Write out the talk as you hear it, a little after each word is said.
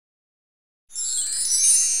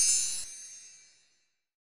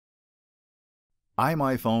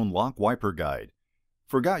iMyFone LockWiper Guide.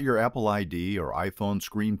 Forgot your Apple ID or iPhone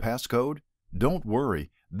screen passcode? Don't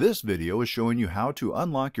worry, this video is showing you how to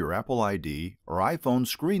unlock your Apple ID or iPhone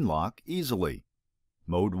screen lock easily.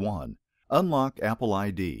 Mode 1. Unlock Apple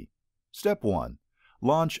ID. Step 1.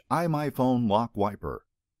 Launch iMyFone LockWiper.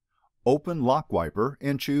 Open LockWiper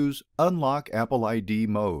and choose Unlock Apple ID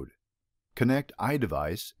mode. Connect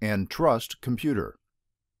iDevice and Trust Computer.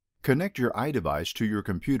 Connect your iDevice to your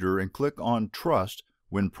computer and click on Trust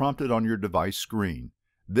when prompted on your device screen.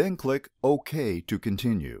 Then click OK to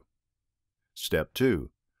continue. Step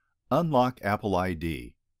 2. Unlock Apple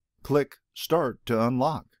ID. Click Start to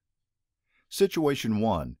unlock. Situation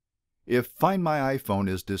 1. If Find My iPhone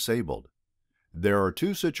is disabled. There are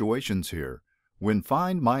two situations here. When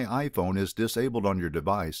Find My iPhone is disabled on your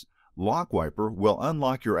device, LockWiper will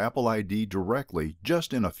unlock your Apple ID directly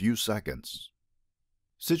just in a few seconds.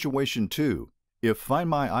 Situation 2. If Find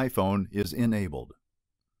My iPhone is enabled.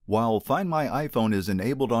 While Find My iPhone is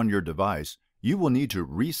enabled on your device, you will need to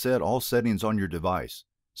reset all settings on your device.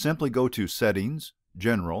 Simply go to Settings,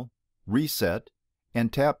 General, Reset,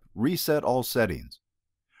 and tap Reset All Settings.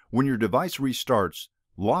 When your device restarts,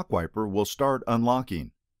 LockWiper will start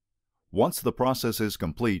unlocking. Once the process is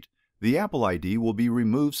complete, the Apple ID will be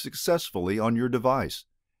removed successfully on your device.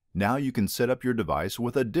 Now you can set up your device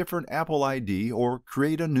with a different Apple ID or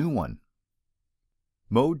create a new one.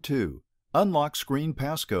 Mode 2. Unlock Screen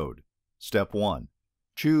Passcode. Step 1.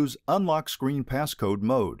 Choose Unlock Screen Passcode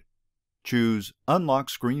mode. Choose Unlock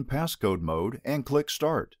Screen Passcode mode and click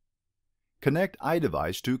Start. Connect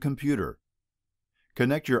iDevice to computer.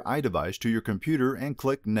 Connect your iDevice to your computer and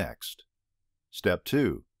click Next. Step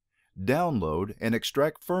 2. Download and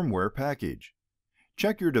extract firmware package.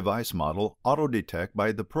 Check your device model auto-detect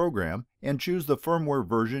by the program and choose the firmware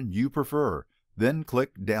version you prefer, then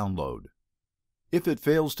click Download. If it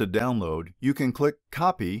fails to download, you can click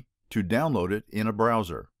Copy to download it in a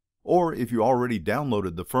browser. Or if you already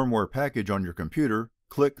downloaded the firmware package on your computer,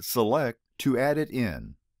 click Select to add it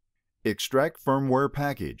in. Extract firmware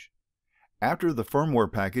package. After the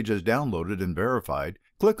firmware package is downloaded and verified,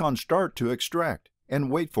 click on Start to extract and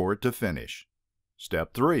wait for it to finish.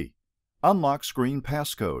 Step 3. Unlock Screen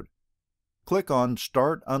Passcode. Click on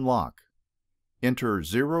Start Unlock. Enter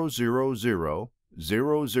 000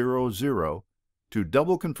 to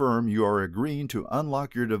double confirm you are agreeing to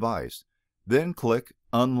unlock your device. Then click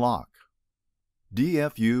Unlock.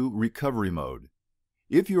 DFU Recovery Mode.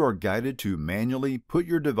 If you are guided to manually put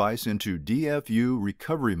your device into DFU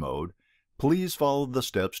Recovery Mode, please follow the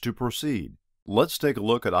steps to proceed. Let's take a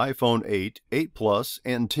look at iPhone 8, 8 Plus,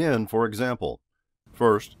 and 10 for example.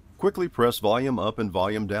 First, quickly press Volume Up and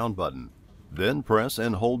Volume Down button. Then press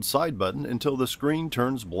and hold side button until the screen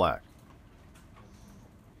turns black.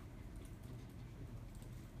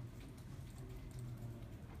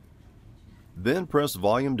 Then press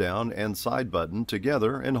Volume Down and side button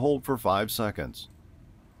together and hold for 5 seconds.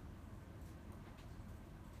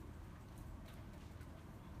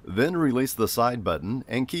 Then release the side button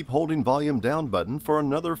and keep holding Volume Down button for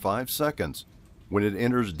another 5 seconds. When it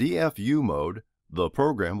enters DFU mode, the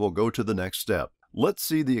program will go to the next step. Let's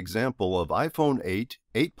see the example of iPhone 8,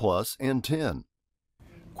 8 Plus, and 10.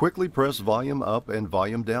 Quickly press Volume Up and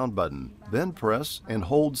Volume Down button, then press and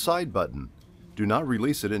hold side button. Do not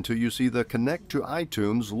release it until you see the Connect to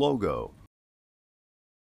iTunes logo.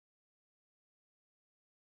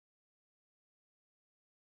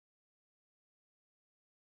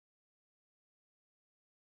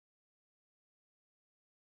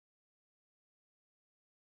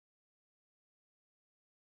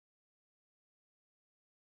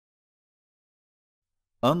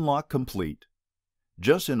 Unlock complete.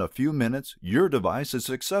 Just in a few minutes, your device is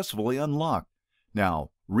successfully unlocked.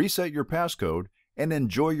 Now, reset your passcode and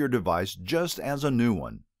enjoy your device just as a new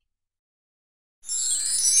one.